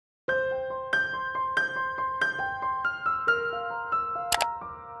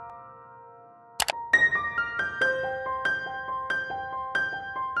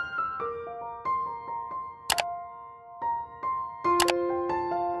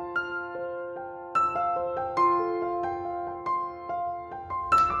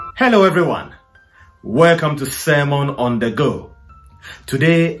Hello everyone, welcome to Sermon on the Go.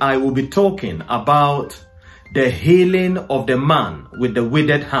 Today I will be talking about the healing of the man with the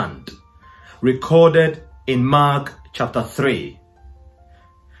withered hand, recorded in Mark chapter 3.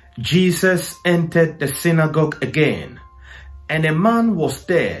 Jesus entered the synagogue again, and a man was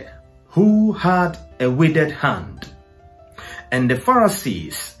there who had a withered hand. And the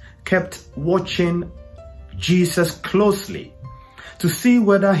Pharisees kept watching Jesus closely to see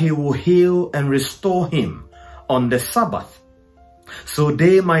whether he will heal and restore him on the Sabbath, so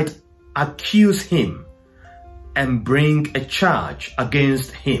they might accuse him and bring a charge against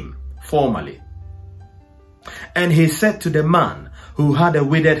him formally. And he said to the man who had a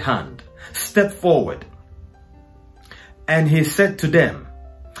withered hand, "Step forward." And he said to them,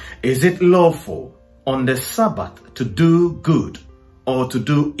 "Is it lawful on the Sabbath to do good or to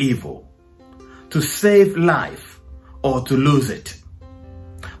do evil, to save life or to lose it?"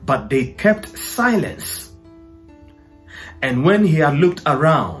 But they kept silence. And when he had looked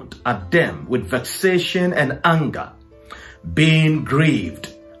around at them with vexation and anger, being grieved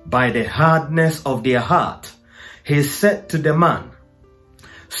by the hardness of their heart, he said to the man,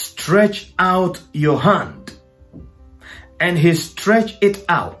 "Stretch out your hand." And he stretched it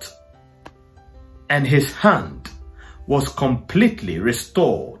out, and his hand was completely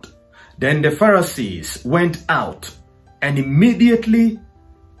restored. Then the Pharisees went out and immediately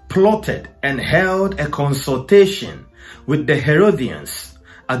plotted and held a consultation with the Herodians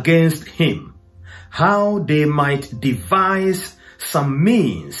against him, how they might devise some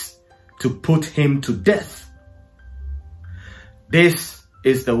means to put him to death. This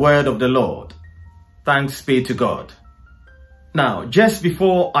is the word of the Lord. Thanks be to God. Now, just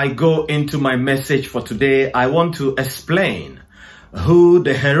before I go into my message for today, I want to explain who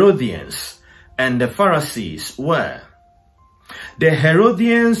the Herodians and the Pharisees were. The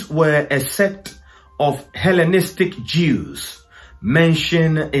Herodians were a sect of Hellenistic Jews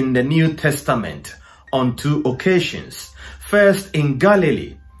mentioned in the New Testament on two occasions, first in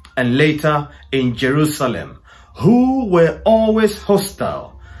Galilee and later in Jerusalem, who were always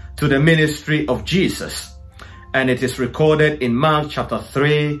hostile to the ministry of Jesus. And it is recorded in Mark chapter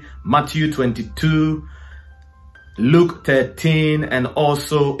 3, Matthew 22, Luke 13, and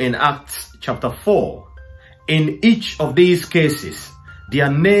also in Acts chapter 4. In each of these cases,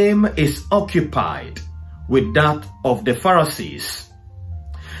 their name is occupied with that of the Pharisees.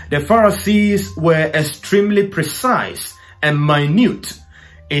 The Pharisees were extremely precise and minute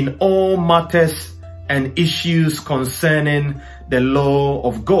in all matters and issues concerning the law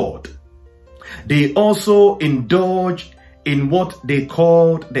of God. They also indulged in what they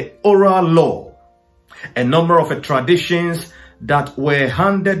called the oral law, a number of traditions that were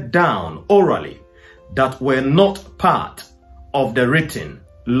handed down orally that were not part of the written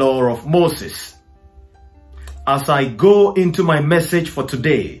law of Moses. As I go into my message for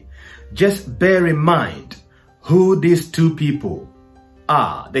today, just bear in mind who these two people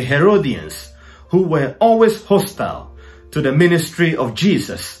are. The Herodians, who were always hostile to the ministry of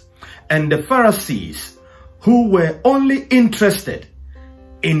Jesus, and the Pharisees, who were only interested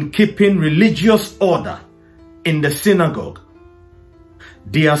in keeping religious order in the synagogue.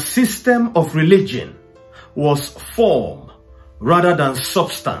 Their system of religion was form rather than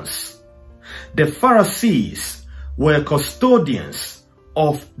substance. The Pharisees were custodians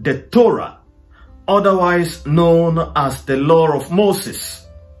of the Torah, otherwise known as the law of Moses,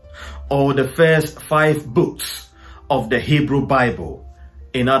 or the first 5 books of the Hebrew Bible,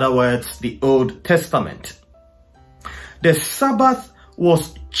 in other words, the Old Testament. The Sabbath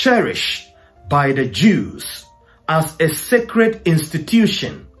was cherished by the Jews as a sacred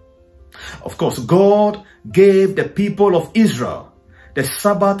institution. Of course, God gave the people of Israel the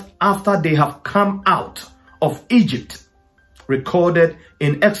Sabbath after they have come out of Egypt, recorded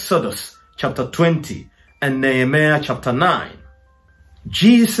in Exodus chapter 20 and Nehemiah chapter 9.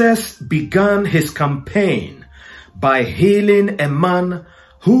 Jesus began his campaign by healing a man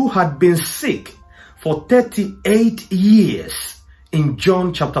who had been sick for 38 years in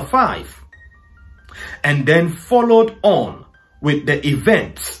John chapter 5, and then followed on with the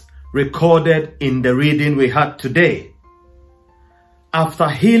events recorded in the reading we had today. After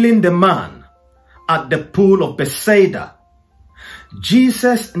healing the man at the pool of Bethsaida,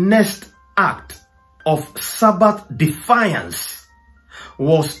 Jesus' next act of Sabbath defiance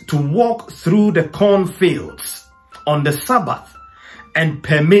was to walk through the cornfields on the Sabbath and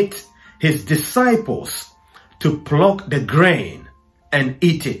permit his disciples to pluck the grain and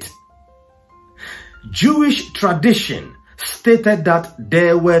eat it. Jewish tradition stated that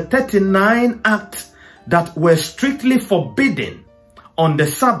there were 39 acts that were strictly forbidden on the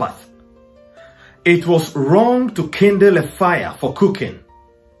Sabbath. It was wrong to kindle a fire for cooking.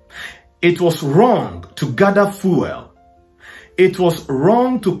 It was wrong to gather fuel. It was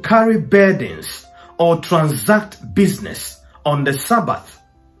wrong to carry burdens or transact business on the Sabbath.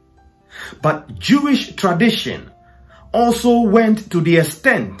 But Jewish tradition also went to the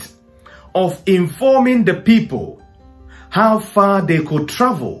extent of informing the people how far they could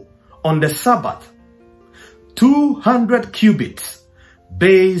travel on the Sabbath. 200 cubits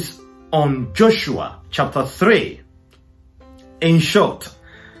based on Joshua chapter 3. In short,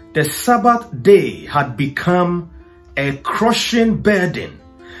 the Sabbath day had become a crushing burden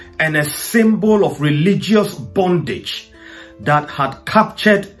and a symbol of religious bondage that had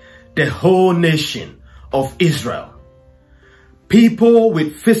captured the whole nation of Israel. People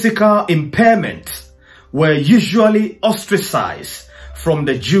with physical impairments were usually ostracized from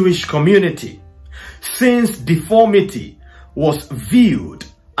the Jewish community, since deformity was viewed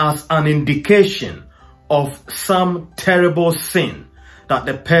as an indication of some terrible sin that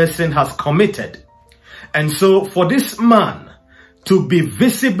the person has committed. And so for this man to be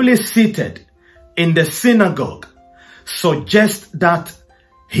visibly seated in the synagogue suggests that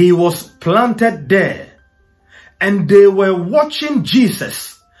he was planted there, and they were watching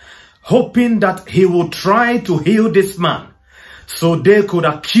Jesus, hoping that he would try to heal this man so they could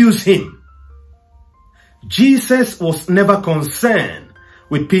accuse him. Jesus was never concerned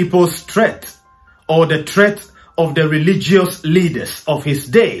with people's threat or the threat of the religious leaders of his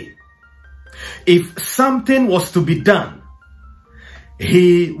day. If something was to be done,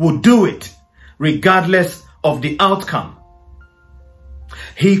 he would do it regardless of the outcome.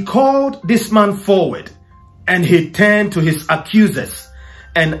 He called this man forward and he turned to his accusers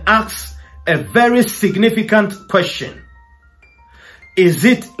and asked a very significant question. Is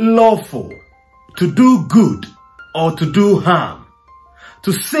it lawful to do good or to do harm,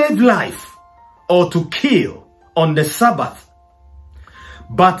 to save life or to kill on the Sabbath?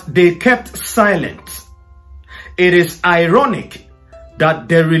 But they kept silent. It is ironic that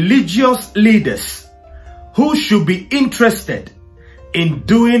the religious leaders who should be interested in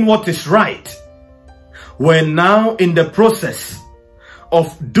doing what is right were now in the process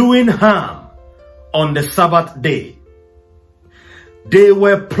of doing harm on the Sabbath day. They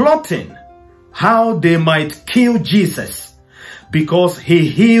were plotting how they might kill Jesus because he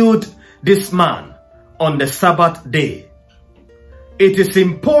healed this man on the Sabbath day. It is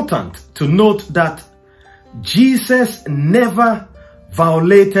important to note that Jesus never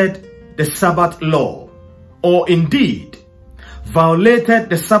violated the Sabbath law, or indeed violated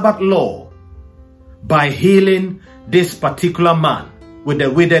the Sabbath law by healing this particular man with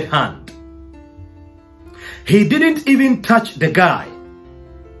a withered hand. He didn't even touch the guy.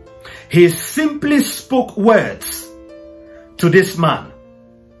 He simply spoke words to this man,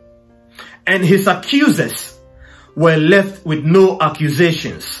 and his accusers were left with no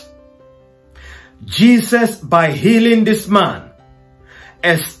accusations. Jesus, by healing this man,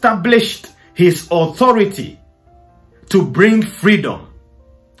 established his authority to bring freedom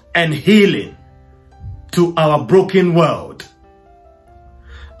and healing to our broken world.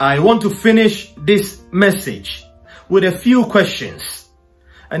 I want to finish this message with a few questions.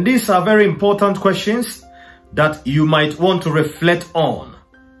 And these are very important questions that you might want to reflect on.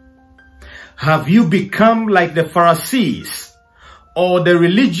 Have you become like the Pharisees or the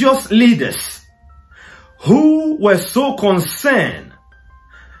religious leaders who were so concerned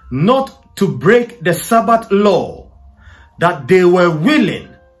not to break the Sabbath law that they were willing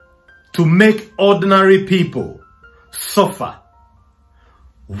to make ordinary people suffer?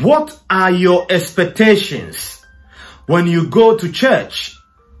 What are your expectations when you go to church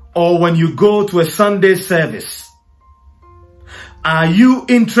or when you go to a Sunday service? Are you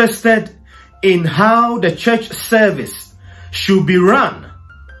interested in how the church service should be run?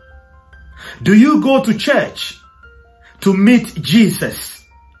 Do you go to church to meet Jesus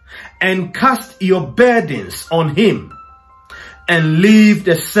and cast your burdens on him and leave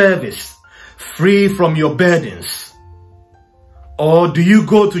the service free from your burdens? Or do you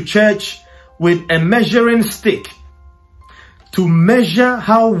go to church with a measuring stick to measure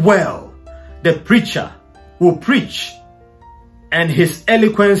how well the preacher will preach and his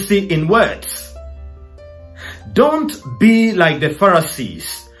eloquency in words? Don't be like the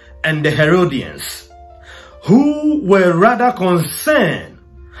Pharisees and the Herodians, who were rather concerned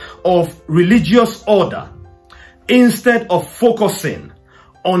of religious order instead of focusing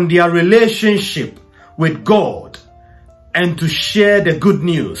on their relationship with God and to share the good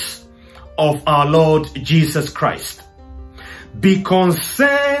news of our Lord Jesus Christ. Be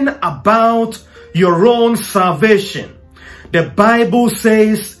concerned about your own salvation, The Bible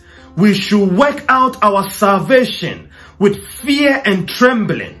says we should work out our salvation with fear and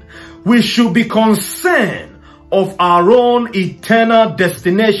trembling. We should be concerned of our own eternal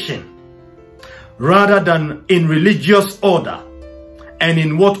destination rather than in religious order and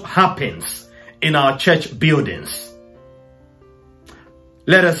in what happens in our church buildings.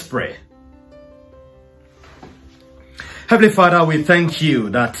 Let us pray. Heavenly Father, we thank you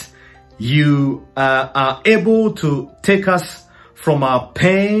that you are able to take us from our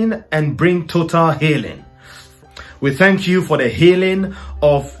pain and bring total healing. We thank you for the healing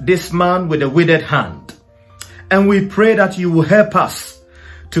of this man with a withered hand. And we pray that you will help us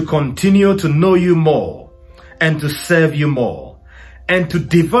to continue to know you more and to serve you more and to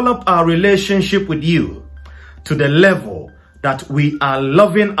develop our relationship with you to the level that we are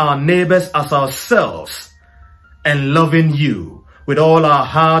loving our neighbors as ourselves and loving you with all our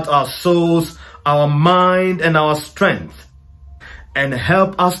heart, our souls, our mind, and our strength. And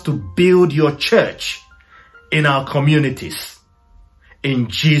help us to build your church in our communities. In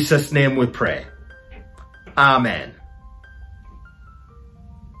Jesus' name we pray. Amen.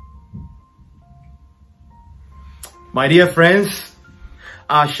 My dear friends,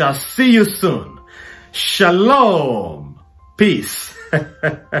 I shall see you soon. Shalom. Peace.